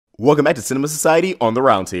Welcome back to Cinema Society on the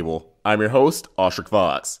Roundtable. I'm your host, Oshrik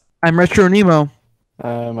Fox. I'm Retro Nemo.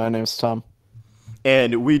 My name's Tom.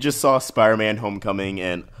 And we just saw Spider-Man Homecoming,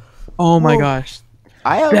 and Oh my gosh.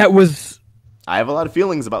 I have a lot of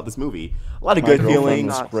feelings about this movie. A lot of good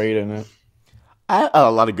feelings. Was great in it. I have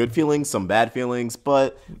a lot of good feelings, some bad feelings,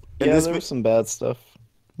 but There was some bad stuff.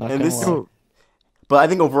 Not gonna lie. But I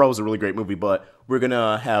think overall it was a really great movie. But we're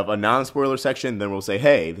gonna have a non-spoiler section. Then we'll say,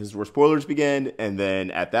 "Hey, this is where spoilers begin." And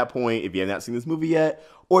then at that point, if you have not seen this movie yet,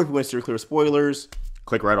 or if you want to steer clear of spoilers,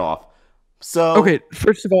 click right off. So Okay,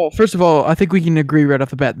 first of all, I think we can agree right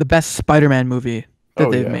off the bat, the best Spider-Man movie that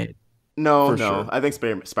they've made. No. Sure. I think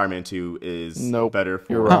Spider-Man 2 is better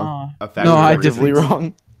for You're wrong. a factor. No, I Objectively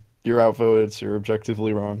wrong. You're outvoted, so you're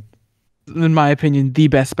objectively wrong. In my opinion, the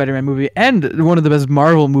best Spider-Man movie and one of the best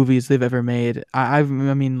Marvel movies they've ever made. I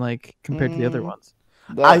mean, like compared to the other ones.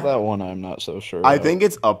 That one I'm not so sure I about. think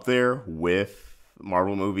it's up there with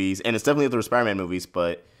Marvel movies, and it's definitely up there with Spider-Man movies,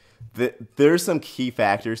 but there's some key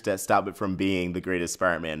factors that stop it from being the greatest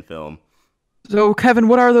Spider-Man film. So, Kevin,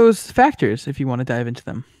 what are those factors? If you want to dive into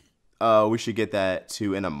them, We should get that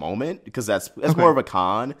to in a moment, because that's more of a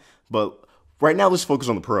con. But right now, let's focus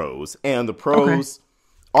on the pros. And the pros,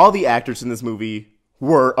 all the actors in this movie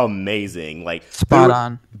were amazing. Like spot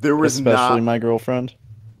on. There was especially my girlfriend.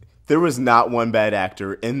 There was not one bad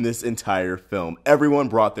actor in this entire film. Everyone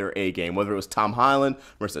brought their A game, whether it was Tom Holland,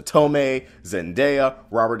 Marissa Tomei, Zendaya,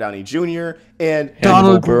 Robert Downey Jr., and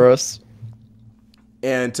Donald Burris.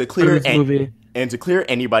 And to clear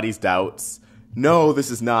anybody's doubts, no, this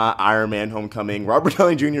is not Iron Man Homecoming. Robert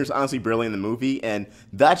Downey Jr. is honestly brilliant in the movie, and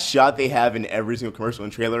that shot they have in every single commercial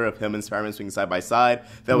and trailer of him and Spider-Man swinging side by side,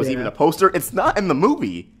 that was even a poster. It's not in the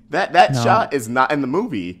movie. That shot is not in the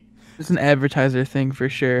movie. It's an advertiser thing for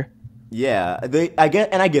sure. Yeah, I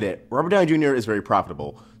get it. Robert Downey Jr. is very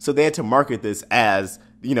profitable, so they had to market this as,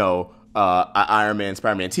 an Iron Man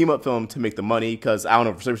Spider-Man team-up film to make the money. Because I don't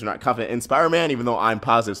know if for not confident in Spider-Man, even though I'm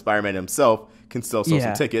positive Spider-Man himself can still sell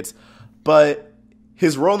some tickets. But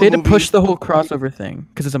his role in the movie, they had to push the whole crossover thing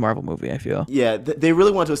because it's a Marvel movie. I feel. Yeah, they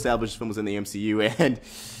really wanted to establish this film was in the MCU, and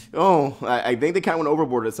I think they kind of went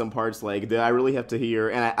overboard at some parts. Like, did I really have to hear?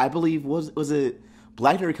 And I believe was it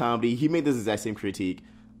Black Nerd Comedy? He made this exact same critique.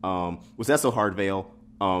 Was that so hard, Vale?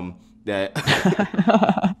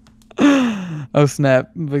 That oh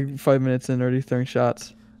snap! Like 5 minutes in, already throwing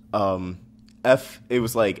shots. It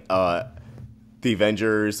was like the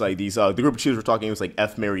Avengers, like these the group of choosers were talking. It was like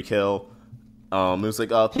F, Marry, Kill. It was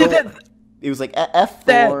like it was like F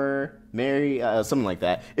for Mary, something like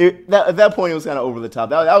that. At that point, it was kind of over the top.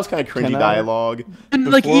 That was kind of cringy dialogue. And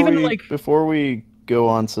before we go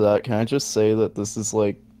on to that, can I just say that this is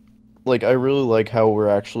like I really like how we're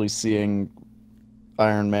actually seeing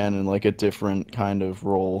Iron Man in like a different kind of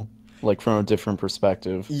role, like from a different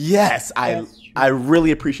perspective. Yes, I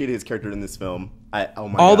really appreciated his character in this film.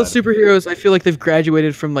 All the superheroes, I feel like they've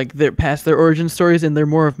graduated from like their origin stories, and they're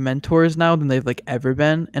more of mentors now than they've like ever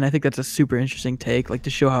been. And I think that's a super interesting take, like to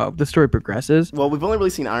show how the story progresses. Well, we've only really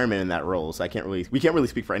seen Iron Man in that role, so we can't really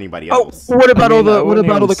speak for anybody else. What about all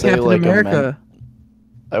the Captain America?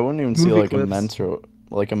 I wouldn't even see like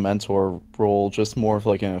a mentor role, just more of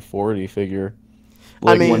like an authority figure.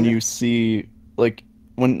 Like when you see, like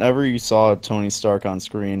whenever you saw Tony Stark on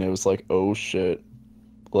screen, it was like, oh shit,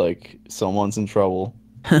 like someone's in trouble.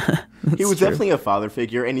 He was definitely a father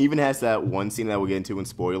figure, and he even has that one scene that we'll get into in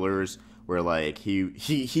spoilers where like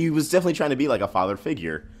he was definitely trying to be like a father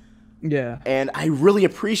figure. Yeah. And I really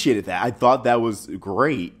appreciated that. I thought that was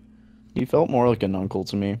great. He felt more like an uncle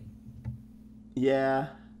to me. Yeah.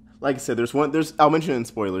 Like I said, I'll mention in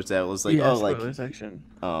spoilers that it was like, spoiler section.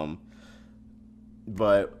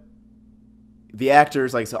 But the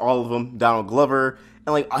actors, like I said, all of them, Donald Glover,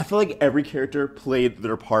 and like I feel like every character played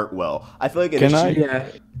their part well. I feel like can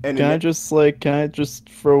I just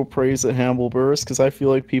throw praise at Hannibal Buress, because I feel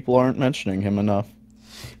like people aren't mentioning him enough.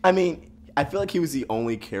 I mean, I feel like he was the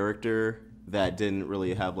only character that didn't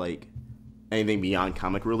really have like anything beyond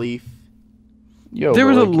comic relief. There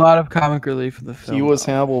was a lot of comic relief in the film. He was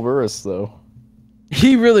Hannibal Buress, though.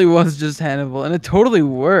 He really was just Hannibal, and it totally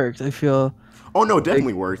worked. I feel. Oh no,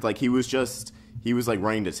 definitely worked. Like he was like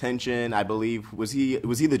running detention, I believe. Was he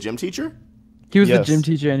the gym teacher? He was the gym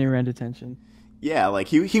teacher, and he ran detention. Yeah, like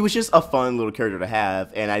he was just a fun little character to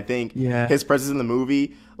have, and I think his presence in the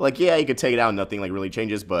movie, like you could take it out, nothing like really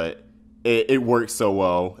changes, but it works so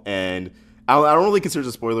well. And I don't really consider it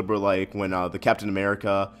a spoiler, but like when the Captain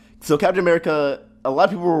America, a lot of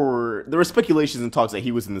people there were speculations and talks that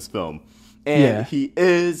he was in this film, and he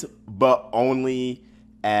is, but only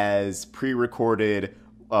as pre-recorded,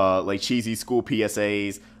 like cheesy school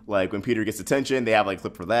PSAs. Like when Peter gets attention, they have like a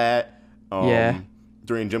clip for that.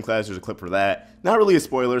 During gym class, there's a clip for that. Not really a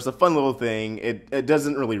spoiler. It's a fun little thing. It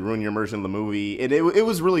doesn't really ruin your immersion in the movie. It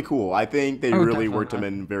was really cool. I think they really worked them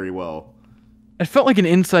in very well. It felt like an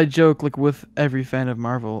inside joke, like with every fan of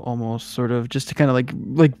Marvel, almost sort of, just to kind of like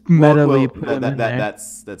metally put them in there.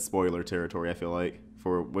 That's spoiler territory. I feel like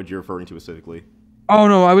for what you're referring to specifically. Oh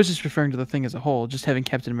no, I was just referring to the thing as a whole, just having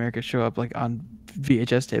Captain America show up like on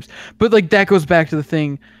VHS tapes. But like that goes back to the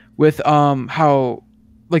thing with how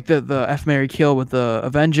like the F Marry Kill with the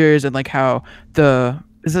Avengers, and like how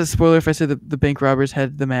is that a spoiler if I say the bank robbers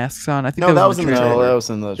had the masks on? I think that was in the trailer. No, that was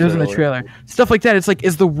in the trailer. It was in the trailer. Stuff like that. It's like,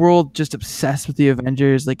 is the world just obsessed with the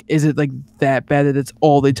Avengers? Like, is it like that bad that it's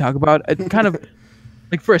all they talk about? It kind of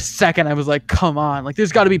like for a second I was like, come on, like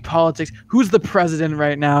there's got to be politics. Who's the president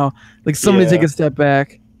right now? Like somebody take a step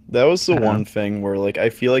back. That was the one thing where like I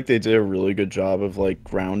feel like they did a really good job of like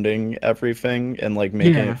grounding everything and like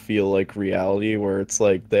making it feel like reality, where it's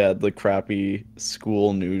like they had the crappy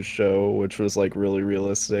school news show which was like really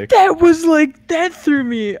realistic. That was like, that threw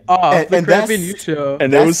me off. The crappy news show.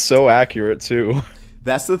 And it was so accurate too.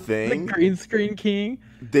 That's the thing. The green screen king.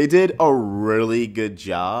 They did a really good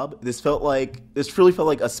job. This really felt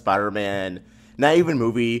like a Spider-Man, not even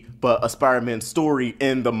movie, but a Spider-Man story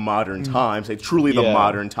in the modern times, like truly the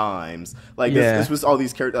modern times. Like this was all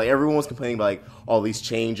these characters. Like everyone was complaining about like all these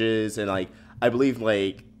changes, and like I believe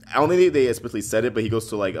like I don't think they especially said it, but he goes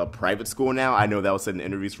to like a private school now. I know that was said in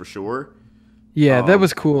interviews for sure. Yeah, that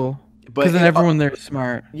was cool. Because then everyone there is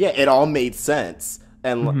smart. Yeah, it all made sense,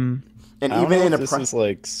 and and I even in this is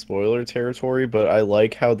like spoiler territory, but I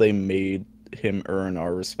like how they made him earn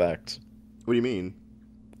our respect. What do you mean?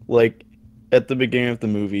 Like, at the beginning of the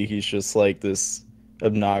movie, he's just like this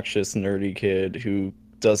obnoxious, nerdy kid who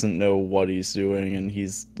doesn't know what he's doing, and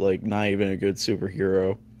he's like not even a good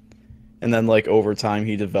superhero. And then like over time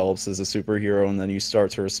he develops as a superhero, and then you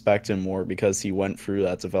start to respect him more because he went through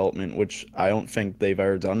that development, which I don't think they've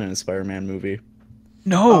ever done in a Spider-Man movie.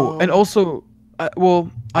 No, and also, I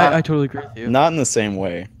totally agree with you. Not in the same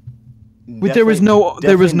way. There was no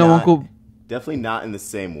Uncle. Definitely not in the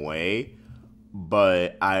same way,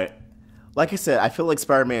 but like I said, I feel like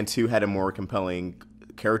Spider-Man 2 had a more compelling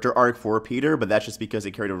character arc for Peter, but that's just because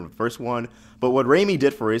it carried over from the first one. But what Raimi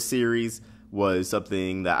did for his series was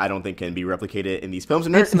something that I don't think can be replicated in these films.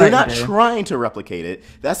 And they're not trying to replicate it.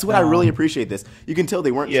 That's what I really appreciate this. You can tell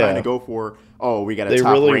they weren't trying to go for, we got to top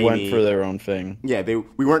Raimi. They really went for their own thing. Yeah,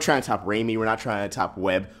 we weren't trying to top Raimi. We're not trying to top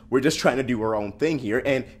Webb. We're just trying to do our own thing here.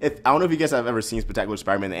 And I don't know if you guys have ever seen Spectacular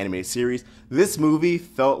Spider-Man, the animated series. This movie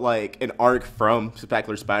felt like an arc from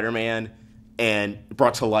Spectacular Spider-Man and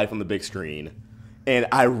brought to life on the big screen. And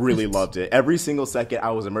I really loved it. Every single second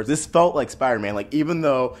I was immersed. This felt like Spider-Man. Like, even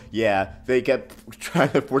though, they kept trying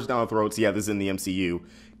to force down our throats, this is in the MCU,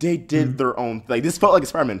 they did their own, like, this felt like a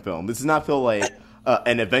Spider-Man film. This does not feel like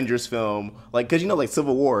an Avengers film. Like, because, like,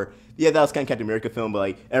 Civil War, that was kind of Captain America film, but,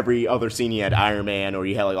 like, every other scene you had Iron Man, or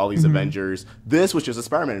you had, like, all these Avengers. This was just a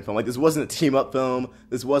Spider-Man film. Like, this wasn't a team-up film.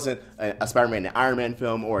 This wasn't a Spider-Man and Iron Man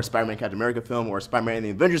film, or a Spider-Man Captain America film, or a Spider-Man and the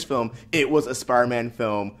Avengers film. It was a Spider-Man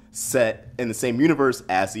film set in the same universe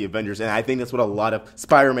as the Avengers, and I think that's what a lot of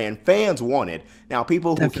Spider-Man fans wanted. Now,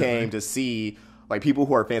 people who came to see, like, people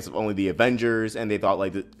who are fans of only the Avengers, and they thought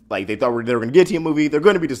they thought they were going to get a team movie, they're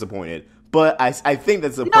going to be disappointed. But I think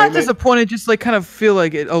that's not disappointed, just like kind of feel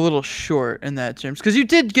like it a little short in that terms, because you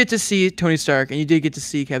did get to see Tony Stark and you did get to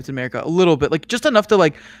see Captain America a little bit, like just enough to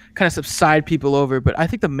like kind of subside people over. But I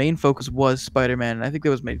think the main focus was Spider-Man, and I think that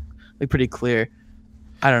was made like pretty clear.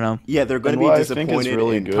 I don't know. Yeah, they're going to be disappointed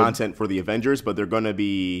in content for the Avengers, but they're going to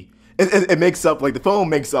be. It makes up, like, the film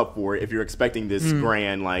makes up for it if you're expecting this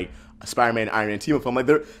grand, like, Spider-Man Iron Man team film. Like,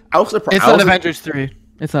 I was surprised. It's not Avengers 3.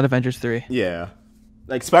 It's not Avengers 3. Yeah.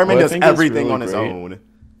 Like, Spider-Man does everything really on his own.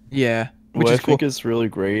 Yeah. What I think is really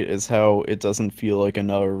great is how it doesn't feel like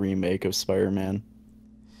another remake of Spider-Man.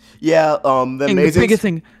 Yeah, the biggest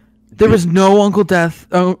thing, there was no Uncle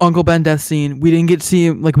Ben death scene. We didn't see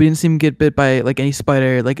him get bit by like any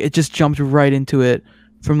spider. Like, it just jumped right into it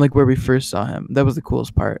from like where we first saw him. That was the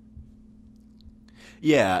coolest part.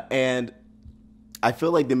 Yeah, and I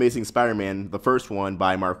feel like The Amazing Spider-Man, the first one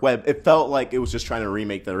by Mark Webb, it felt like it was just trying to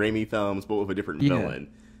remake the Raimi films, but with a different villain.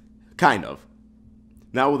 Kind of.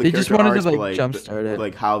 Not with the character arcs, but like jumpstart it.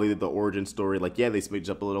 Like how they did the origin story. Like, they smidged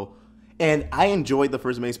up a little. And I enjoyed the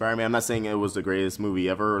first Amazing Spider-Man. I'm not saying it was the greatest movie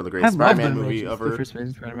ever or the greatest Spider-Man movie ever. The first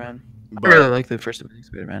Amazing Spider-Man. I really like the first Amazing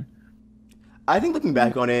Spider-Man. I think looking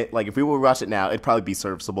back on it, like if we were to watch it now, it'd probably be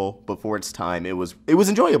serviceable. But for its time, it was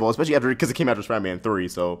enjoyable, especially because it came after Spider-Man 3.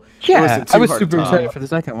 So I was super excited for the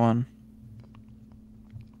second one.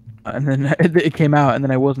 and then it came out, and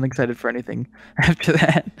then I wasn't excited for anything after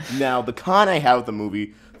that. Now, the con I have with the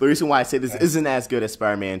movie, the reason why I say this isn't as good as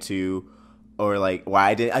Spider-Man 2, or like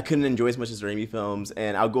why I couldn't enjoy as much as Raimi films,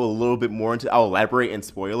 and I'll go a little bit more into, I'll elaborate in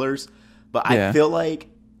spoilers, but I feel like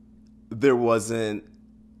there was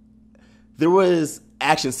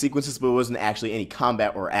action sequences, but it wasn't actually any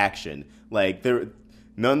combat or action. Like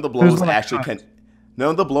none of the blows actually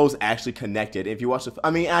connected. If you watch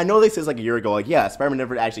I know they said like a year ago, like, yeah, Spider-Man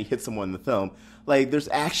never actually hit someone in the film. Like, there's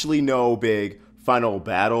actually no big final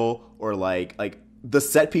battle or like the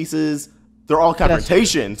set pieces. They're all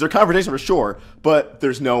confrontations. They're confrontations for sure, but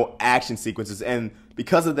there's no action sequences, and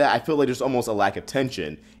because of that, I feel like there's almost a lack of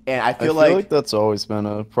tension. And I feel like that's always been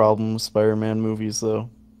a problem with Spider-Man movies, though.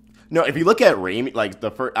 No, if you look at Raimi, like the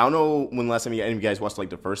first, I don't know when last time any of you guys watched like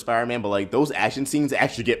the first Spider-Man, but like those action scenes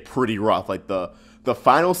actually get pretty rough. Like the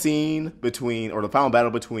final scene the final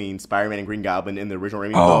battle between Spider-Man and Green Goblin in the original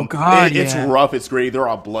Raimi film. God, it's rough. It's gritty. They're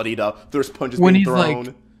all bloodied up. There's punches being thrown.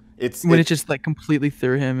 Like, it's just like completely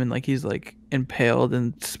through him and like he's like impaled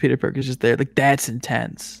and Peter Parker's just there. Like, that's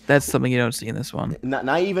intense. That's something you don't see in this one.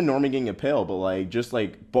 Not even Norman getting impaled, but like just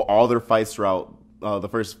like all their fights throughout the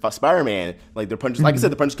first Spider-Man, like their punches, like I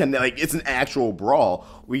said, the punches can, like, it's an actual brawl.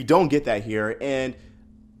 We don't get that here, and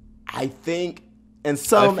I think I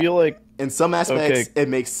feel like in some aspects it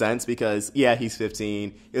makes sense because he's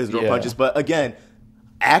 15, there's real punches, but again,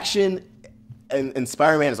 action and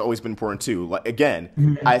Spider-Man has always been important too. Like,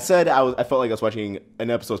 again, I said I felt like I was watching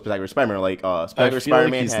an episode of Spectacular Spider-Man. Like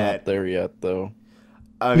Spider-Man he's not there yet though.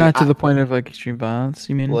 Not to the point of like extreme violence,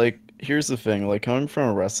 you mean? Like, here's the thing, like, coming from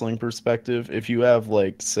a wrestling perspective, if you have,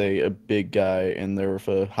 like, say, a big guy in there with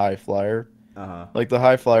a high flyer, like, the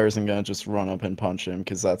high flyer isn't gonna just run up and punch him,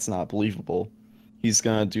 because that's not believable. He's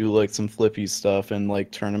gonna do, like, some flippy stuff and,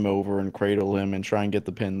 like, turn him over and cradle him and try and get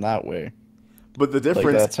the pin that way. But the difference...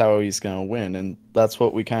 Like, that's how he's gonna win, and that's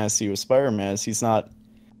what we kind of see with Spider-Man, is he's not...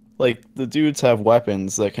 Like, the dudes have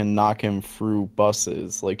weapons that can knock him through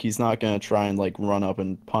buses. Like, he's not gonna try and, like, run up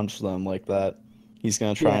and punch them like that. He's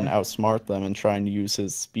going to try and outsmart them and try and use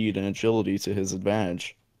his speed and agility to his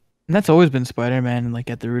advantage. And that's always been Spider-Man, like,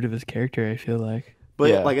 at the root of his character, I feel like.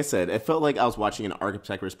 But like I said, it felt like I was watching an arc of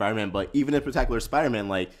Spectacular Spider-Man, but even in Spectacular Spider-Man,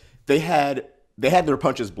 like, they had their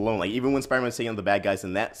punches blown. Like, even when Spider-Man was taking on the bad guys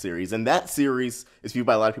in that series, and that series is viewed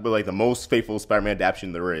by a lot of people like the most faithful Spider-Man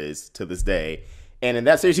adaptation there is to this day. And in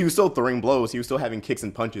that series, he was still throwing blows. He was still having kicks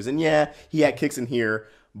and punches. And yeah, he had kicks in here.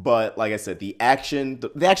 But like I said, the action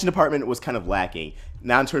department was kind of lacking.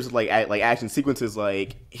 Now in terms of like action sequences,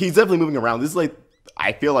 like, he's definitely moving around. This is like,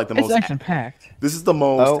 I feel like the most action packed. This is the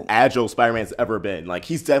most agile Spider-Man's ever been. Like,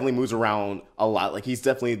 he's definitely moves around a lot. Like, he's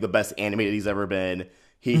definitely the best animated he's ever been.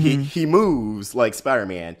 He moves like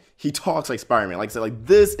Spider-Man. He talks like Spider-Man. Like I said, like,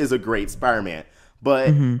 this is a great Spider-Man.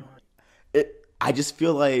 But I just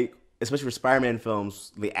feel like, especially for Spider-Man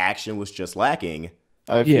films, the action was just lacking.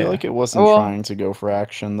 I feel like it wasn't trying to go for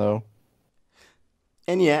action, though.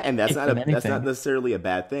 And that's not necessarily a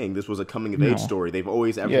bad thing. This was a coming of age story. They've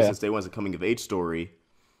always, ever since day one, it's a coming of age story.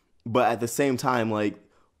 But at the same time, like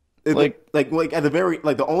at the very,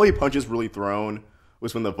 like, the only punches really thrown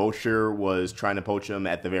was when the Vulture was trying to poach him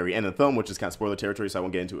at the very end of the film, which is kind of spoiler territory, so I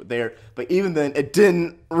won't get into it there. But even then, it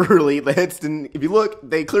didn't really. The hits didn't. If you look,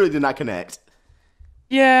 they clearly did not connect.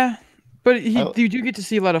 Yeah. But you do get to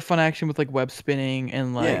see a lot of fun action with, like, web spinning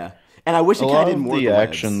and, like... Yeah, and I wish it kind of did more of the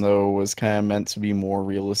action, though, was kind of meant to be more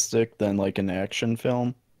realistic than, like, an action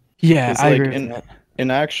film. Yeah, I agree with that.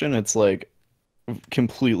 In action, it's, like,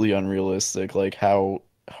 completely unrealistic, like, how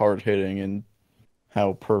hard-hitting and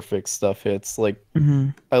how perfect stuff hits. Like,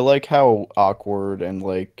 I like how awkward and,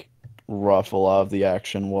 like, rough a lot of the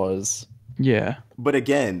action was. Yeah. But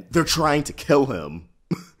again, they're trying to kill him.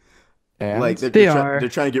 And like they're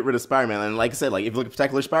trying to get rid of Spider-Man, and like I said, like, if you look at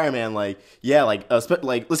Spectacular Spider-Man, like, let's take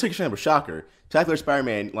a example, Shocker. Spectacular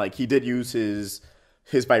Spider-Man, like, he did use his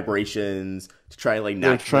vibrations to try and, like,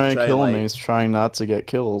 not trying to kill him. He's trying not to get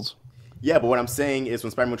killed. Yeah, but what I'm saying is,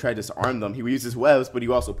 when Spider-Man tried to disarm them, he would use his webs, but he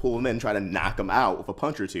would also pull them in and try to knock them out with a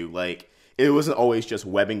punch or two. Like, it wasn't always just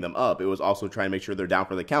webbing them up; it was also trying to make sure they're down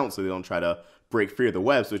for the count, so they don't try to break free of the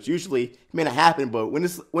webs, which usually may not happen, but when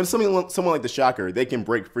someone like the Shocker, they can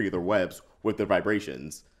break free of their webs with their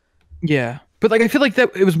vibrations. Yeah, but, like, I feel like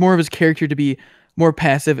that it was more of his character to be more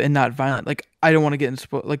passive and not violent. Like, I don't want to get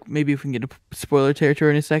in like, maybe if we can get into spoiler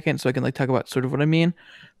territory in a second, so I can, like, talk about sort of what I mean.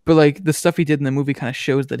 But, like, the stuff he did in the movie kind of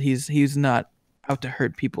shows that he's not out to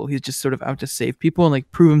hurt people. He's just sort of out to save people and, like,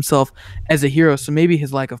 prove himself as a hero. So maybe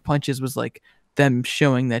his lack of punches was, like, them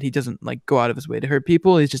showing that he doesn't, like, go out of his way to hurt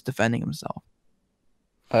people. He's just defending himself.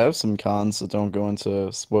 I have some cons that don't go into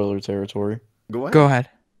spoiler territory. Go ahead. Go ahead.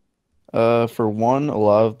 For one, a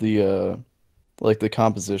lot of the like the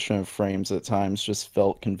composition of frames at times just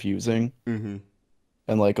felt confusing. Mm-hmm.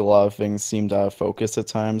 And like a lot of things seemed out of focus at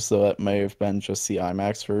times, so that may have been just the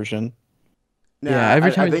IMAX version. Nah, I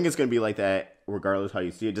think it's gonna be like that regardless how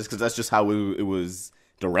you see it, just because that's just how it was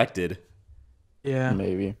directed. Yeah,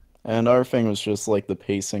 maybe. And our thing was just like the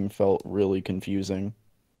pacing felt really confusing.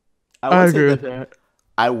 I agree with that.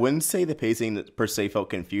 I wouldn't say the pacing per se felt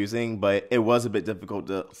confusing, but it was a bit difficult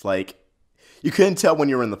to like. You couldn't tell when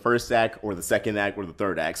you were in the first act or the second act or the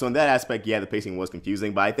third act. So in that aspect, yeah, the pacing was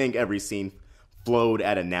confusing, but I think every scene flowed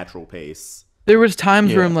at a natural pace. There was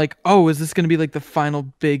times where I'm like, oh, is this going to be like the final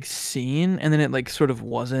big scene? And then it like sort of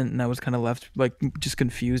wasn't, and I was kind of left like just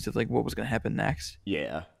confused at like what was going to happen next.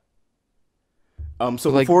 Yeah.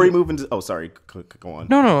 So before we move into... Oh, sorry. Go on.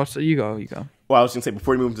 No. So you go. Well, I was going to say,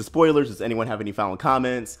 before we move into spoilers, does anyone have any final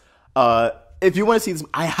comments? If you want to see this,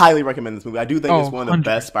 I highly recommend this movie. I do think it's one of the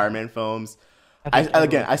best Spider-Man films.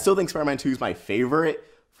 I still think Spider-Man 2 is my favorite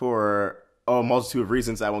for a multitude of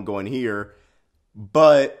reasons I won't go in here.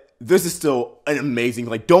 But this is still an amazing...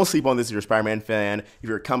 Like, don't sleep on this if you're a Spider-Man fan, if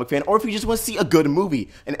you're a comic fan, or if you just want to see a good movie,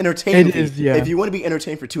 an entertaining movie. If you want to be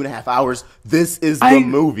entertained for 2.5 hours, this is the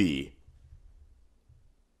movie.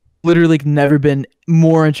 Literally never been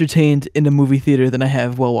more entertained in a movie theater than I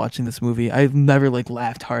have while watching this movie. I've never like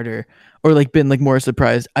laughed harder or like been like more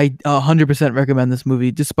surprised. I 100% recommend this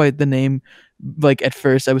movie, despite the name. Like at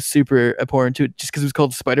first I was super abhorrent to it just because it was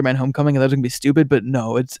called Spider-Man Homecoming and that was gonna be stupid, but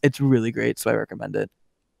no, it's really great, so I recommend it.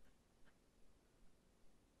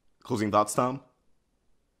 Closing thoughts, Tom?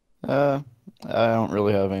 I don't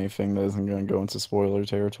really have anything that isn't going to go into spoiler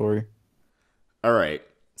territory. All right.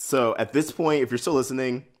 So at this point, if you're still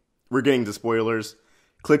listening, we're getting to spoilers.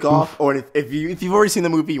 Click off, or if you've already seen the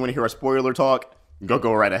movie, you want to hear our spoiler talk,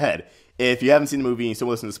 go right ahead. If you haven't seen the movie and you still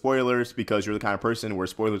listen to spoilers because you're the kind of person where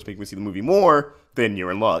spoilers make me see the movie more, then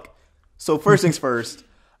you're in luck. So first things first,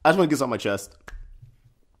 I just want to get this off my chest.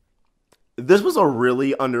 This was a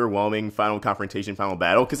really underwhelming final confrontation, final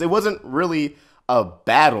battle, because it wasn't really a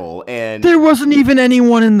battle, and there wasn't even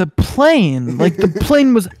anyone in the plane. Like the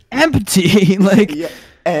plane was empty. Like yeah,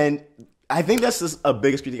 and I think that's just a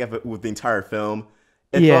biggest critique of it with the entire film.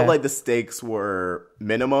 It felt like the stakes were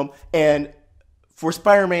minimum, and for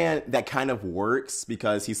Spider-Man, that kind of works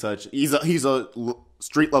because he's a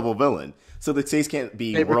street level villain. So the stakes can't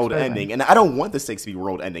be world ending, and I don't want the stakes to be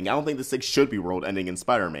world ending. I don't think the stakes should be world ending in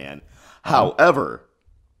Spider-Man. However,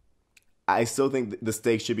 I still think the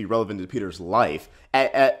stakes should be relevant to Peter's life.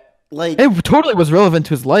 Like it totally was relevant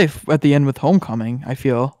to his life at the end with Homecoming. I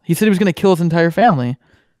feel he said he was going to kill his entire family.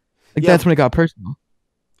 Like that's when it got personal.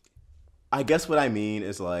 I guess what I mean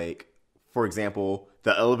is like, for example,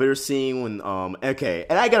 the elevator scene when okay,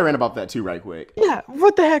 and I gotta rant about that too right quick. Yeah,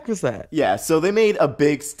 what the heck was that? Yeah, so they made a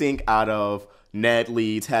big stink out of Ned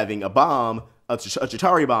Leeds having a bomb, a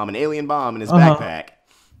Chitauri bomb, an alien bomb in his backpack.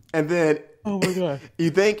 And then oh my god. You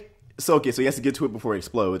think so okay, so he has to get to it before it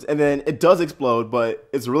explodes. And then it does explode, but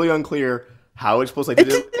it's really unclear how it explodes. Like, it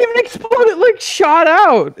didn't even explode, it like shot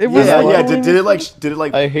out. It was did it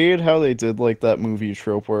like I hated how they did like that movie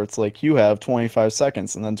trope where it's like you have 25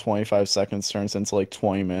 seconds and then 25 seconds turns into like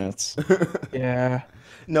 20 minutes. Yeah.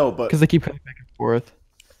 No, but because they keep cutting back and forth.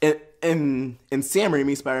 In Sam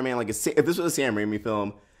Raimi Spider-Man, like if this was a Sam Raimi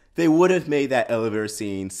film, they would have made that elevator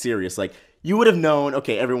scene serious. Like you would have known,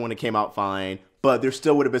 okay, everyone came out fine, but there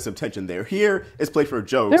still would have been some tension there. Here, it's played for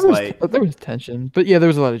jokes. There was tension, but yeah, there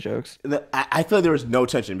was a lot of jokes. I feel like there was no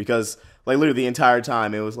tension because, like, literally the entire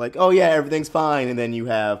time it was like, oh yeah, everything's fine, and then you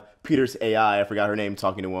have Peter's AI, I forgot her name,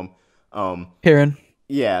 talking to him. Karen.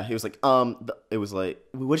 Yeah, he was like, it was like,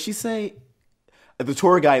 what did she say? The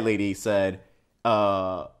tour guide lady said,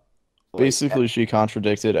 basically, she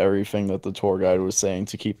contradicted everything that the tour guide was saying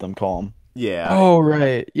to keep them calm. Yeah. Oh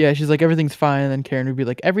right. Yeah, she's like everything's fine, and then Karen would be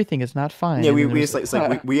like everything is not fine. Yeah, we just like it's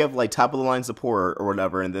like we have like top of the line support or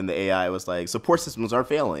whatever, and then the AI was like support systems are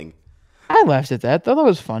failing. I laughed at that. Thought that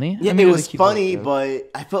was funny. Yeah, I mean, it was funny, but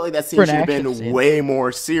I felt like that scene should have been way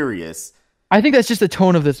more serious. I think that's just the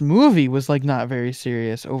tone of this movie was like not very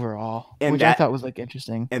serious overall, which I thought was like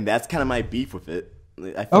interesting. And that's kind of my beef with it.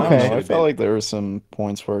 I felt like there were some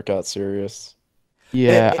points where it got serious.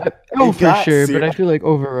 Yeah, for sure. But I feel like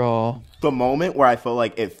overall, the moment where I felt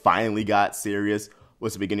like it finally got serious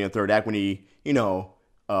was the beginning of the third act when he,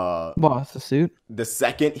 lost the suit. The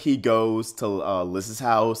second he goes to Liz's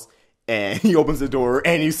house and he opens the door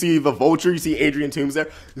and you see the Vulture, you see Adrian Toomes there.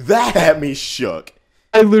 That had me shook.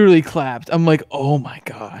 I literally clapped. I'm like, oh my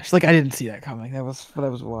gosh! Like I didn't see that coming. That was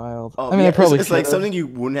wild. I mean, it's like something you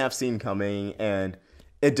wouldn't have seen coming, and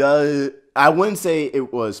it does. I wouldn't say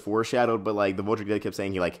it was foreshadowed, but like the Vulture dad kept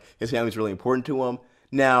saying his family's really important to him.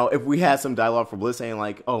 Now, if we had some dialogue from Bliss saying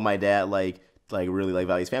like, "Oh, my dad like really like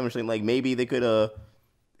values family," something like maybe they could.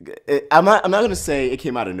 I'm not gonna say it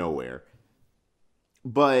came out of nowhere,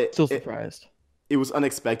 but Still surprised. It was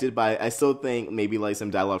unexpected, but I still think maybe like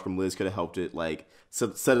some dialogue from Liz could have helped it like set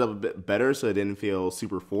it up a bit better so it didn't feel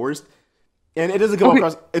super forced. And it doesn't come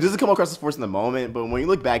across as forced in the moment, but when you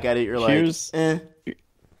look back at it, you're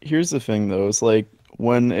Here's the thing though, it's like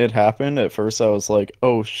when it happened at first I was like,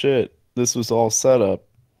 "Oh shit, this was all set up."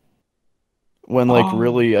 When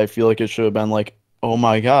really I feel like it should have been like, "Oh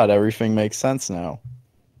my god, everything makes sense now."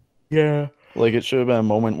 Yeah. Like it should have been a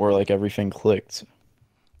moment where like everything clicked.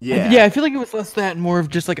 Yeah, I feel like it was less that and more of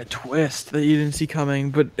just like a twist that you didn't see coming,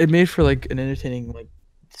 but it made for like an entertaining like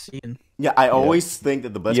scene. Yeah, I always think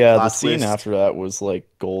that the best plot the scene twist after that was like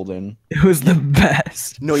golden. It was the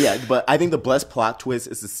best. No, yeah, but I think the best plot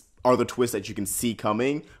twist are the twists that you can see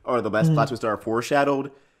coming, or the best plot twists that are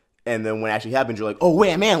foreshadowed. And then when it actually happens, you're like, "Oh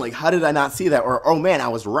wait, man, like how did I not see that?" Or "Oh man, I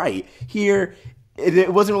was right." Here,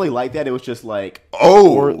 it wasn't really like that. It was just like,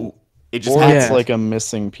 "Oh." It's like a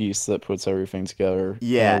missing piece that puts everything together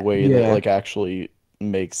in a way that like actually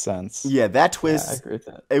makes sense. Yeah, that twist. Yeah, I agree with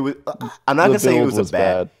that. It was. I'm not gonna say it was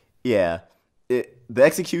bad. Yeah, the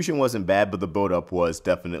execution wasn't bad, but the build up was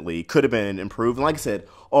definitely could have been improved. And like I said,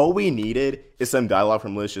 all we needed is some dialogue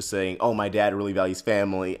from Liz just saying, "Oh, my dad really values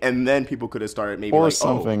family," and then people could have started maybe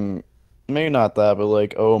something. Maybe not that, but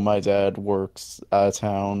like, "Oh, my dad works out of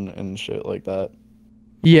town" and shit like that.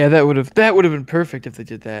 Yeah, that would have been perfect if they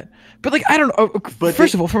did that. But like, I don't know. But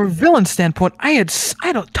first of all, from a villain standpoint, I had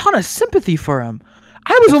a ton of sympathy for him.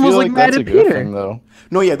 I was almost like mad at Peter. Thing, though.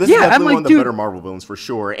 No, yeah, this is definitely one of the better Marvel villains for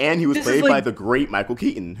sure. And he was played by the great Michael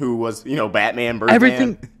Keaton, who was Batman, Birdman.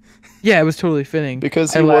 Everything. Yeah, it was totally fitting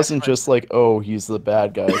because he wasn't just like, "Oh, he's the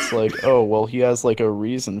bad guy." It's like, "Oh, well, he has like a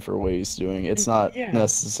reason for what he's doing." It's not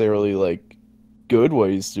necessarily like good what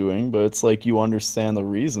he's doing, but it's like you understand the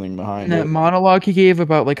reasoning behind it. That monologue he gave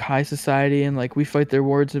about like high society and like we fight their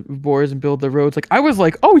wars and build the roads. Like I was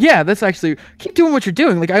like, "Oh yeah, that's actually keep doing what you're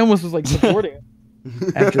doing." Like I almost was like supporting him.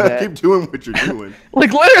 After that, keep doing what you're doing.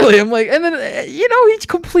 Like literally, I'm like, and then he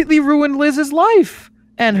completely ruined Liz's life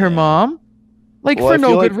and her mom, like for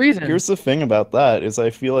no good reason. Here's the thing about that is I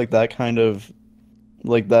feel like that kind of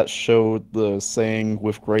like that showed the saying,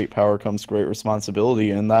 "With great power comes great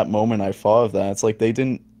responsibility." And in that moment, I thought of that. It's like they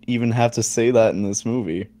didn't even have to say that in this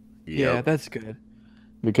movie. Yeah, that's good.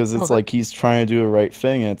 Because it's like he's trying to do the right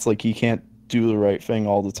thing, and it's like he can't do the right thing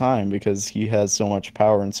all the time because he has so much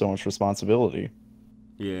power and so much responsibility.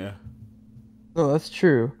 Yeah. Oh, that's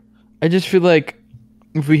true. I just feel like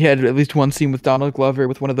if we had at least one scene with Donald Glover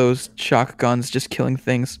with one of those shock guns just killing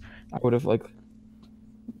things, I would have like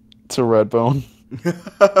to Redbone.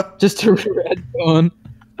 Just to Redbone.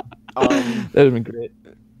 That'd have been great.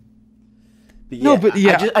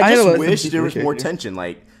 I just wish there was more tension.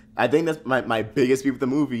 Like, I think that's my biggest beef with the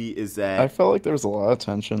movie is that I felt like there was a lot of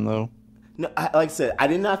tension though. No, like I said, I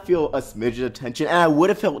did not feel a smidge of tension, and I would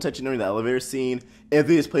have felt tension during the elevator scene if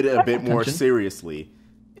they just played it a bit more seriously.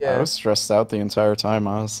 Yeah. I was stressed out the entire time,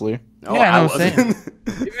 honestly. Oh, yeah, I was saying.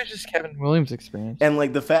 It was just Kevin Williams' experience. And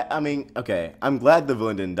like the fact, okay, I'm glad the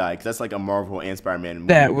villain didn't die because that's like a Marvel and Spider-Man movie.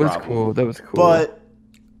 That was cool. But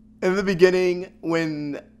in the beginning,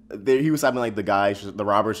 when he was having like the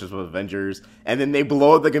robbers just with Avengers, and then they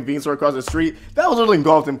blow up the convenience store across the street. That was literally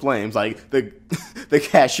engulfed in flames. Like the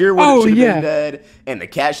cashier should have been dead, and the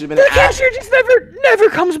cat should have been. The cashier just never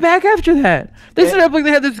comes back after that. They set up like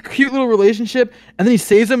they had this cute little relationship, and then he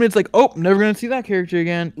saves them, and it's like, oh, never gonna see that character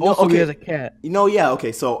again. Also, he has a cat.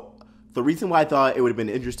 Okay. So the reason why I thought it would have been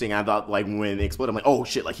interesting, I thought like when it exploded, I'm like, oh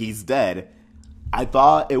shit, like he's dead. I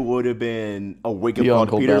thought it would have been a wake up call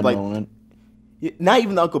to Peter, like. Moment. Not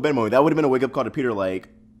even the Uncle Ben moment. That would have been a wake-up call to Peter, like,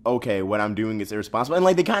 okay, what I'm doing is irresponsible. And,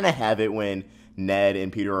 like, they kind of have it when Ned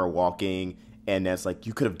and Peter are walking, and Ned's like,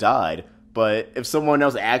 you could have died. But if someone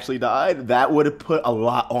else actually died, that would have put a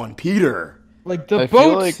lot on Peter. Like, the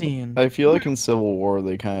boat scene. I feel like in Civil War,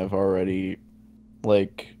 they kind of already,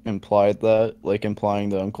 like, implied that. Like, implying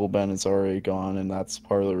that Uncle Ben is already gone, and that's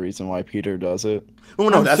part of the reason why Peter does it. Oh,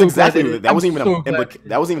 no, that's exactly what that wasn't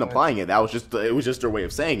even applying it. That was just their way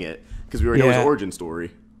of saying it. Because we already know his origin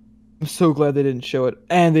story. I'm so glad they didn't show it,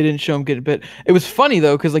 and they didn't show him get bit. It was funny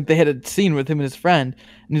though, because like they had a scene with him and his friend,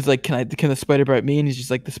 and he's like, "Can the spider bite me?" And he's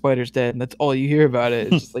just like, "The spider's dead," and that's all you hear about it.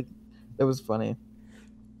 It's just like that was funny.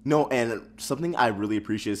 No, and something I really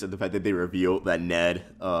appreciate is the fact that they revealed that Ned,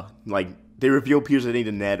 they revealed Peter's identity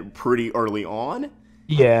to Ned pretty early on.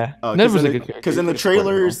 Yeah, Ned was a good character. Because in the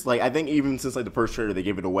trailers, like I think even since like the first trailer, they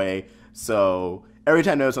gave it away. So every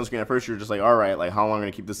time Ned's on screen at first, you're just like, all right, like how long are we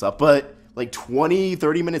gonna keep this up? But like 20,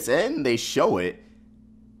 30 minutes in, they show it.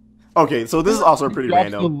 Okay, so this is also pretty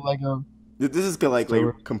random. This is like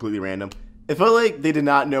completely random. It felt like they did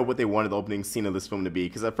not know what they wanted the opening scene of this film to be.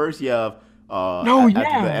 Because at first you have at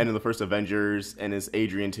the end of the first Avengers, and it's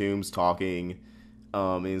Adrian Toomes talking.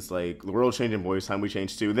 And it's like the world's changing, boys. Time we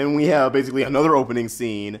change too. Then we have basically another opening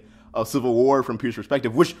scene of Civil War from Peter's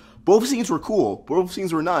perspective, which both scenes were cool. Both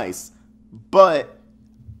scenes were nice, but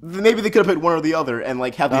maybe they could have put one or the other and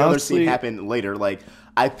like have the other scene happen later. Like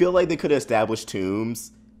I feel like they could have established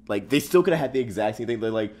Toomes. Like they still could have had the exact same thing. They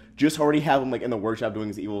like just already have him like in the workshop doing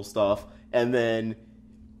his evil stuff, and then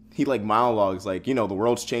he like monologues like, you know, the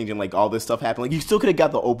world's changing, like all this stuff happened. Like you still could have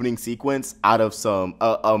got the opening sequence out of some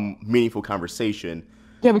meaningful conversation.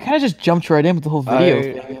 Yeah, we kind of just jumped right in with the whole video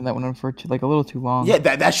thing, and that went on for like a little too long. Yeah,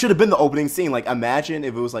 that should have been the opening scene. Like imagine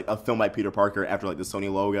if it was like a film by Peter Parker after like the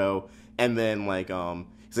Sony logo, and then like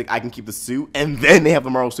he's like, I can keep the suit, and then they have the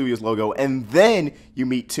Marvel Studios logo, and then you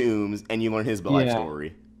meet Toomes and you learn his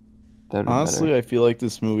backstory. Honestly, I feel like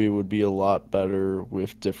this movie would be a lot better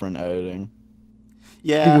with different editing.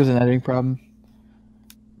 Yeah, I think it was an editing problem.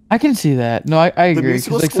 I can see that. No, I agree. Because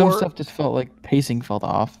like some stuff just felt like pacing felt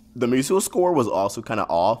off. The musical score was also kind of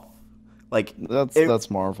off. Like that's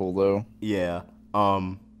Marvel though. Yeah.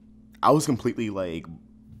 I was completely like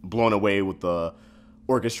blown away with the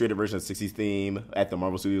orchestrated version of 60s theme at the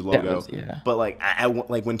Marvel Studios logo. But like I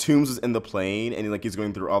like when Toomes was in the plane and he's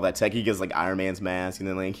going through all that tech, he gets like Iron Man's mask and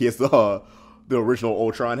then like he has the original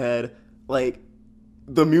Ultron head. Like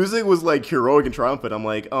the music was like heroic and triumphant. I'm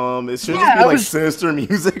like, it should just be like sinister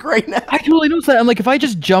music right now. I totally noticed that. I'm like, if I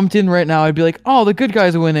just jumped in right now, I'd be like, oh, the good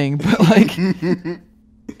guys are winning. But like,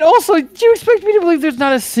 also, do you expect me to believe there's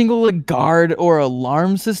not a single like guard or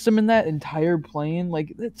alarm system in that entire plane?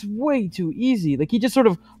 Like, that's way too easy. Like, he just sort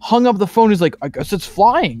of hung up the phone. He's like, I guess it's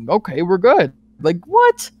flying. Okay, we're good. Like,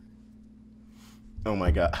 what? Oh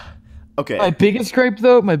my god. Okay. My biggest gripe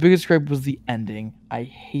was the ending. I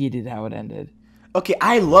hated how it ended. Okay,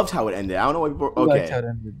 I loved how it ended. I don't know why people. Okay. I liked how it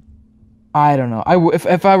ended. I don't know.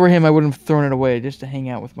 If I were him, I wouldn't have thrown it away just to hang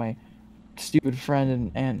out with my stupid friend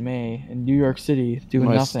and Aunt May in New York City doing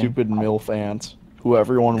nothing. My stupid MILF aunt, who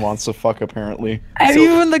everyone wants to fuck apparently. And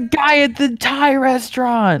even the guy at the Thai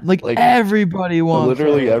restaurant, like everybody wants.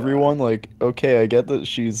 Literally everyone. Like, okay, I get that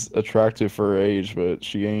she's attractive for her age, but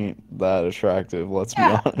she ain't that attractive. Let's be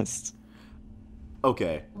honest.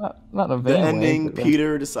 Okay. Not a the ending,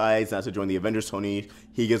 Peter decides not to join the Avengers. Tony,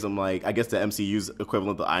 he gives him like, I guess the MCU's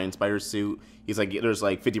equivalent of the Iron Spider suit. He's like, there's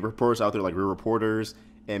like 50 reporters out there, like real reporters,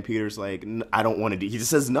 and Peter's like, I don't want to do. He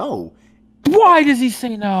just says no. Why does he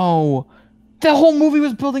say no? The whole movie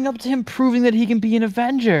was building up to him proving that he can be an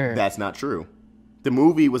Avenger. That's not true. The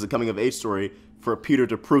movie was a coming of age story for Peter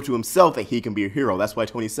to prove to himself that he can be a hero. That's why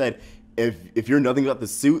Tony said, if you're nothing about the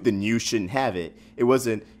suit, then you shouldn't have it. It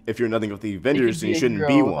wasn't, if you're nothing about the Avengers, then you shouldn't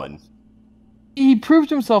be one. He proved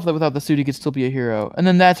to himself that without the suit, he could still be a hero. And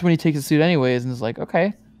then that's when he takes the suit anyways and is like,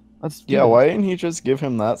 okay, let's do it. Why didn't he just give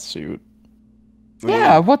him that suit?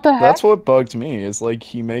 Yeah, what the heck? That's what bugged me. Is like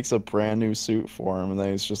he makes a brand new suit for him, and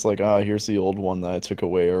then he's just like, here's the old one that I took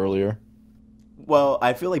away earlier. Well,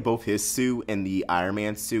 I feel like both his suit and the Iron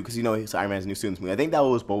Man suit, because it's Iron Man's new suit in this movie, I think that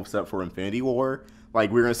was both set for Infinity War. Like,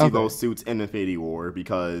 we're going to see those suits in Infinity War,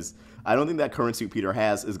 because I don't think that current suit Peter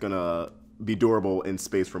has is going to be durable in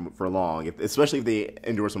space for long, especially if they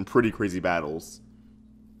endure some pretty crazy battles.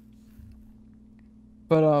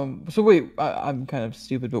 But, so wait, I'm kind of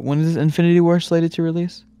stupid, but when is Infinity War slated to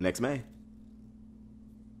release? Next May.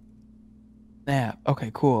 Yeah, okay,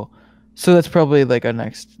 cool. So that's probably, like, a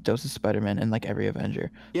next dose of Spider-Man in, like, every Avenger.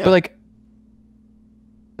 Yeah. But, like,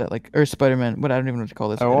 or Spider-Man, I don't even know what to call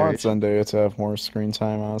this. I want Zendaya to have more screen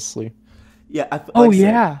time, honestly. Yeah. I feel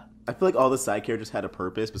like all the side characters had a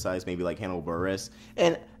purpose besides maybe like Hannibal Buress.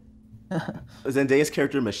 And Zendaya's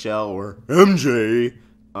character, Michelle, or MJ,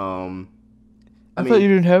 I thought you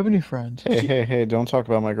didn't have any friends. Hey, don't talk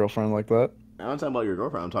about my girlfriend like that. I'm not talking about your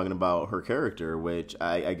girlfriend. I'm talking about her character, which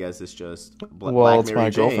I guess is just Black Mary it's my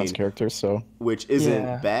Jane, girlfriend's character, so. Which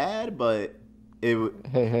isn't bad, but it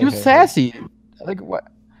He was sassy. Like, what?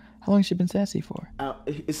 How long has she been sassy for?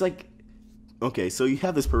 It's like, okay, so you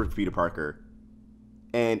have this perfect Peter Parker,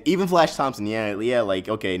 and even Flash Thompson, like,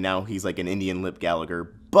 okay, now he's like an Indian Lip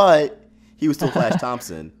Gallagher, but he was still Flash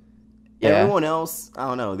Thompson. Everyone else, I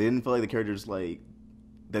don't know, they didn't feel like the characters like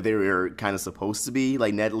that they were kind of supposed to be,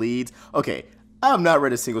 like Ned Leeds. Okay, I have not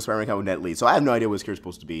read a single Spider-Man comic with Ned Leeds, so I have no idea what his character's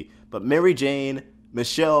supposed to be. But Mary Jane,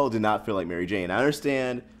 Michelle did not feel like Mary Jane. I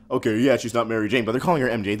understand. okay, yeah, she's not Mary Jane, but they're calling her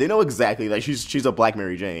MJ. They know exactly that she's a black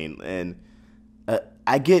Mary Jane, and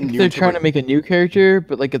I get they're trying to make a new character,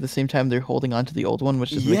 but like at the same time they're holding on to the old one,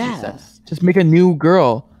 which doesn't make any sense. Just make a new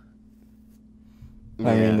girl.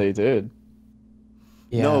 I mean, they did.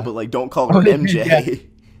 Yeah. No, but like, don't call her MJ. Yeah.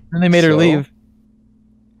 And they made her leave.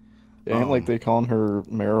 It ain't like they calling her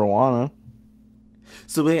marijuana.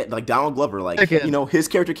 So like Donald Glover, like his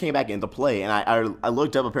character came back into play, and I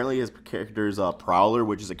looked up. Apparently, his character's Prowler,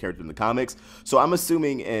 which is a character in the comics. So I'm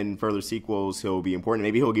assuming in further sequels he'll be important.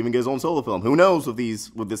 Maybe he'll even get his own solo film. Who knows with this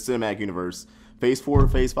cinematic universe? Phase 4,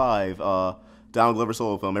 Phase 5, Donald Glover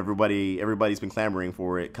solo film. Everybody's been clamoring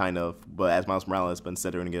for it, kind of. But as Miles Morales, but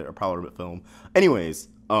instead they're gonna get a Prowler film. Anyways,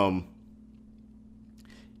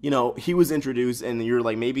 he was introduced, and you're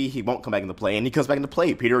like, maybe he won't come back into play, and he comes back into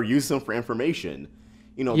play. Peter used him for information.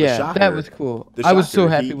 The Shocker, that was cool. I was so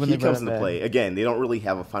happy when he comes into play. Again, they don't really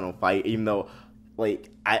have a final fight, even though,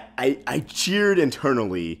 like, I cheered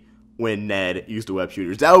internally when Ned used the web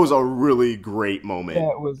shooters. That was a really great moment.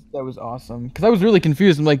 That was awesome. Because I was really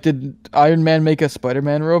confused. I'm like, did Iron Man make a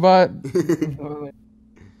Spider-Man robot? That'd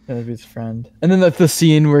be his friend. And then the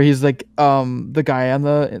scene where he's like, the guy in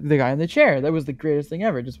the chair. That was the greatest thing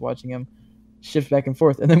ever. Just watching him shift back and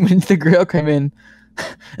forth. And then when the girl came in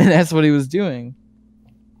and asked what he was doing.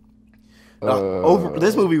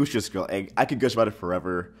 This movie was just I could gush about it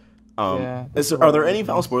forever. Are there any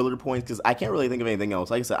final spoiler points? Because I can't really think of anything else.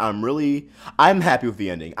 Like I said, I'm happy with the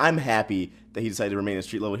ending. I'm happy that he decided to remain a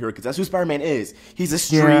street level hero because that's who Spider-Man is. He's a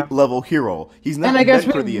street level hero. He's not. And I guess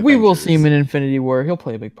we will see him in Infinity War. He'll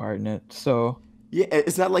play a big part in it. So yeah,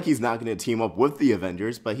 it's not like he's not going to team up with the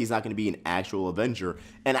Avengers, but he's not going to be an actual Avenger.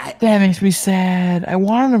 And that makes me sad. I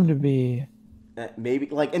wanted him to be. Maybe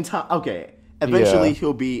like in time. Okay. Eventually,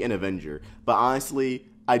 he'll be an Avenger. But honestly,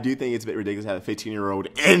 I do think it's a bit ridiculous to have a 15-year-old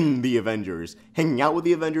in the Avengers. Hanging out with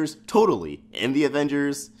the Avengers, totally. In the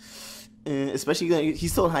Avengers, especially,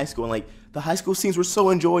 he's still in high school. And, like, the high school scenes were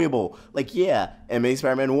so enjoyable. Like, Amazing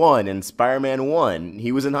Spider-Man 1 and Spider-Man 1.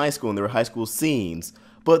 He was in high school, and there were high school scenes.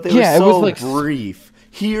 But they were so brief.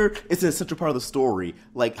 Here, it's a central part of the story.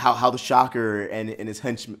 Like, how the Shocker and his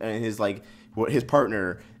henchman and his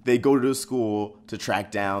partner, they go to the school to track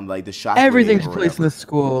down like the Shocker. Everything took place in the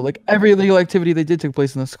school. Like every illegal activity they did took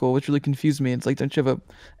place in the school, which really confused me. It's like, don't you have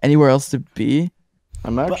anywhere else to be?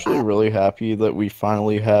 I'm actually really happy that we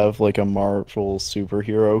finally have like a Marvel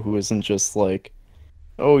superhero who isn't just like,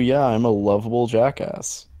 oh yeah, I'm a lovable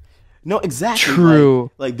jackass. No, exactly. True.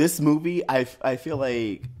 Like this movie, I feel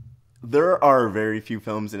like there are very few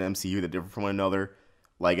films in MCU that differ from one another,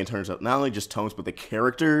 like in terms of not only just tones but the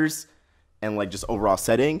characters. And like just overall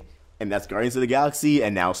setting, and that's Guardians of the Galaxy,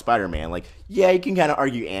 and now Spider-Man. Like, yeah, you can kind of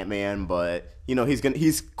argue Ant-Man, but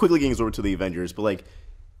he's quickly getting over to the Avengers. But like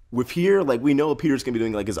with here, like we know Peter's gonna be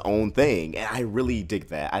doing like his own thing, and I really dig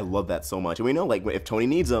that. I love that so much, and we know like if Tony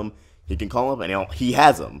needs him, he can call him, and he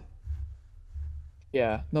has him.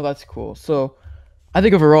 Yeah, no, that's cool. So I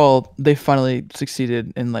think overall they finally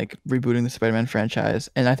succeeded in like rebooting the Spider-Man franchise,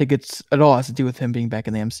 and I think it all has to do with him being back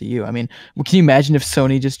in the MCU. I mean, can you imagine if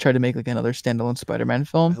Sony just tried to make like another standalone Spider-Man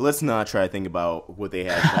film? Let's not try to think about what they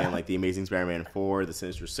had playing like the Amazing Spider-Man 4, the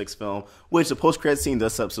Sinister Six film, which the post-credit scene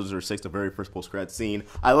does set up Sinister Six, the very first post-credit scene.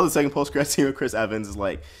 I love the second post-credit scene with Chris Evans is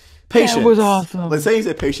like, patience. That was awesome. Like saying he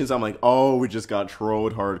said patience, I'm like, oh, we just got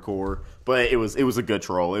trolled hardcore, but it was a good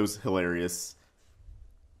troll. It was hilarious.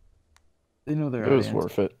 They know their audience. It was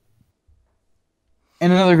worth it.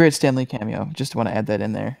 And another great Stan Lee cameo. Just want to add that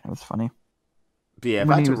in there. It was funny. But yeah, if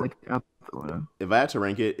I had to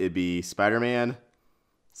rank it, it'd be Spider-Man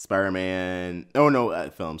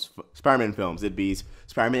films. Spider-Man films. It'd be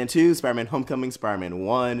Spider-Man 2, Spider-Man Homecoming, Spider-Man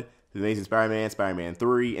 1, The Amazing Spider-Man, Spider-Man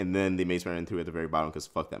 3, and then The Amazing Spider-Man 3 at the very bottom because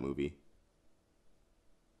fuck that movie.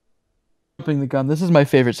 Jumping the gun. This is my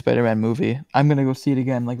favorite Spider-Man movie. I'm going to go see it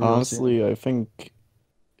again. Like honestly, I think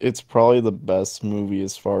it's probably the best movie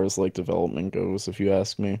as far as like development goes, if you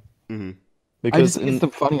ask me. Mm-hmm. Because it's the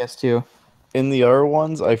funniest too. In the other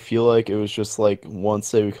ones, I feel like it was just like once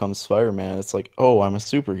they become Spider-Man, it's like, oh, I'm a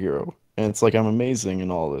superhero, and it's like I'm amazing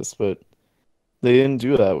and all this. But they didn't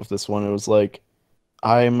do that with this one. It was like,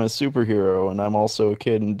 I'm a superhero, and I'm also a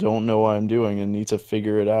kid and don't know what I'm doing and need to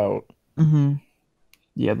figure it out. Mm-hmm.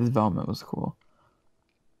 Yeah, the development was cool.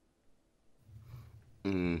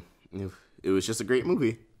 It was just a great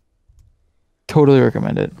movie. Totally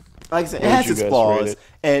recommend it. Like I said, it has its flaws,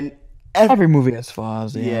 and every movie has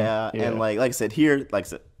flaws. Yeah, and like I said,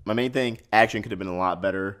 my main thing, action could have been a lot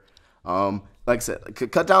better. Like I said,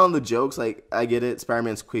 cut down on the jokes. Like I get it,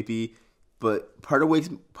 Spider-Man's quippy, but part of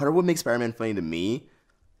what makes Spider-Man funny to me,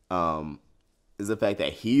 is the fact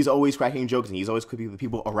that he's always cracking jokes and he's always quippy, but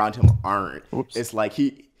people around him aren't. Oops. It's like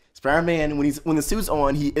Spider-Man, when the suit's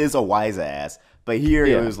on, he is a wise ass. But here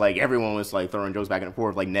it was like everyone was like throwing jokes back and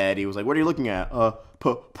forth. Like Ned, he was like, "What are you looking at?"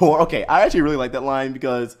 Porn. Okay, I actually really like that line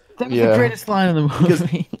because that was the greatest line in the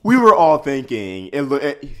movie. We were all thinking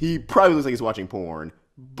he probably looks like he's watching porn,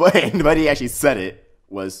 but he actually said it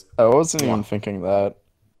was. I wasn't even thinking that.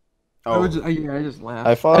 Oh, I just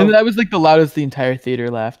laughed. And that was like the loudest the entire theater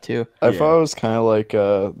laughed too. I thought it was kind of like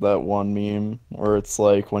that one meme where it's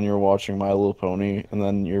like when you're watching My Little Pony and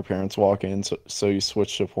then your parents walk in, so you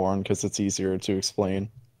switch to porn because it's easier to explain.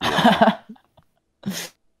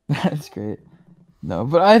 That's great. No,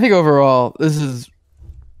 but I think overall, this is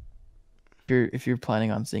if you're planning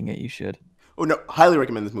on seeing it, you should. Oh no, highly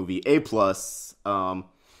recommend this movie. A+.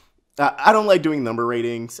 I don't like doing number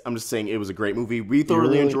ratings. I'm just saying it was a great movie. We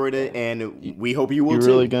thoroughly enjoyed it, and we hope you will too.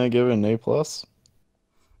 You're really gonna give it an A+?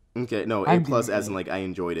 Okay, no, A+ as in like I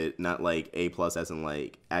enjoyed it, not like A+ as in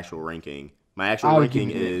like actual ranking. My actual ranking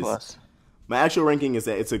is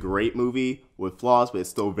that it's a great movie with flaws, but it's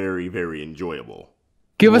still very, very enjoyable.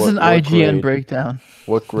 Give us an IGN breakdown.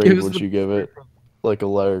 What grade would you give it? Like a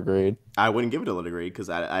letter grade? I wouldn't give it a letter grade because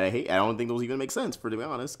I don't think those even make sense, to be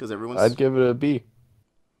honest. Because I'd give it a B.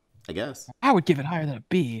 I guess I would give it higher than a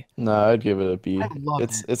B. No, I'd give it a B.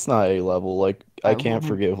 It's not A level. Like I can't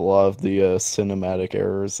forgive a lot of the cinematic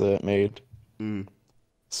errors that it made.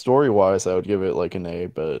 Story wise, I would give it like an A,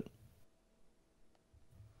 but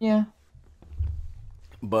yeah.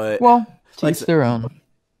 But to each their own.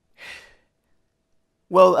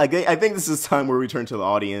 Well, I think this is time where we turn to the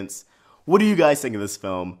audience. What do you guys think of this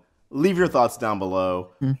film? Leave your thoughts down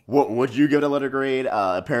below. What would you give it a letter grade?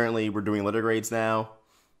 Apparently, we're doing letter grades now.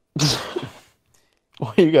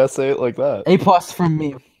 Why you gotta say it like that? A+ from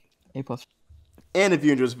me. A+. And if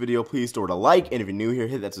you enjoyed this video, please throw it a like. And if you're new here,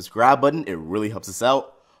 hit that subscribe button. It really helps us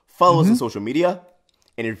out. Follow us on social media.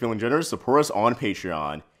 And if you're feeling generous, support us on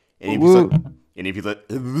Patreon. And if you let,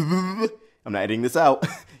 I'm not editing this out.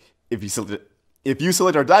 If you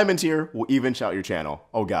select our diamond tier, we'll even shout your channel.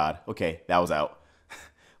 Oh God. Okay, that was out.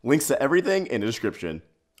 Links to everything in the description.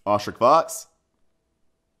 Ostrich Fox.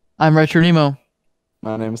 I'm Retro Nemo.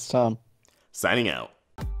 My name is Tom. Signing out.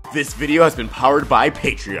 This video has been powered by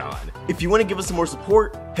Patreon. If you want to give us some more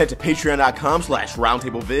support, head to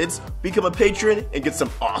patreon.com/roundtablevids, become a patron, and get some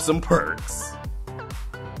awesome perks.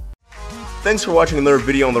 Thanks for watching another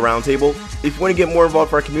video on the Roundtable. If you want to get more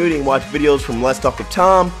involved in our community and watch videos from Let's Talk with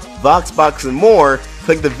Tom, Voxbox, and more,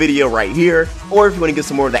 click the video right here. Or if you want to get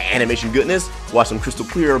some more of the animation goodness, watch some Crystal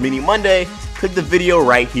Clear or Meaning Monday, click the video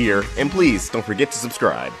right here. And please, don't forget to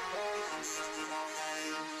subscribe.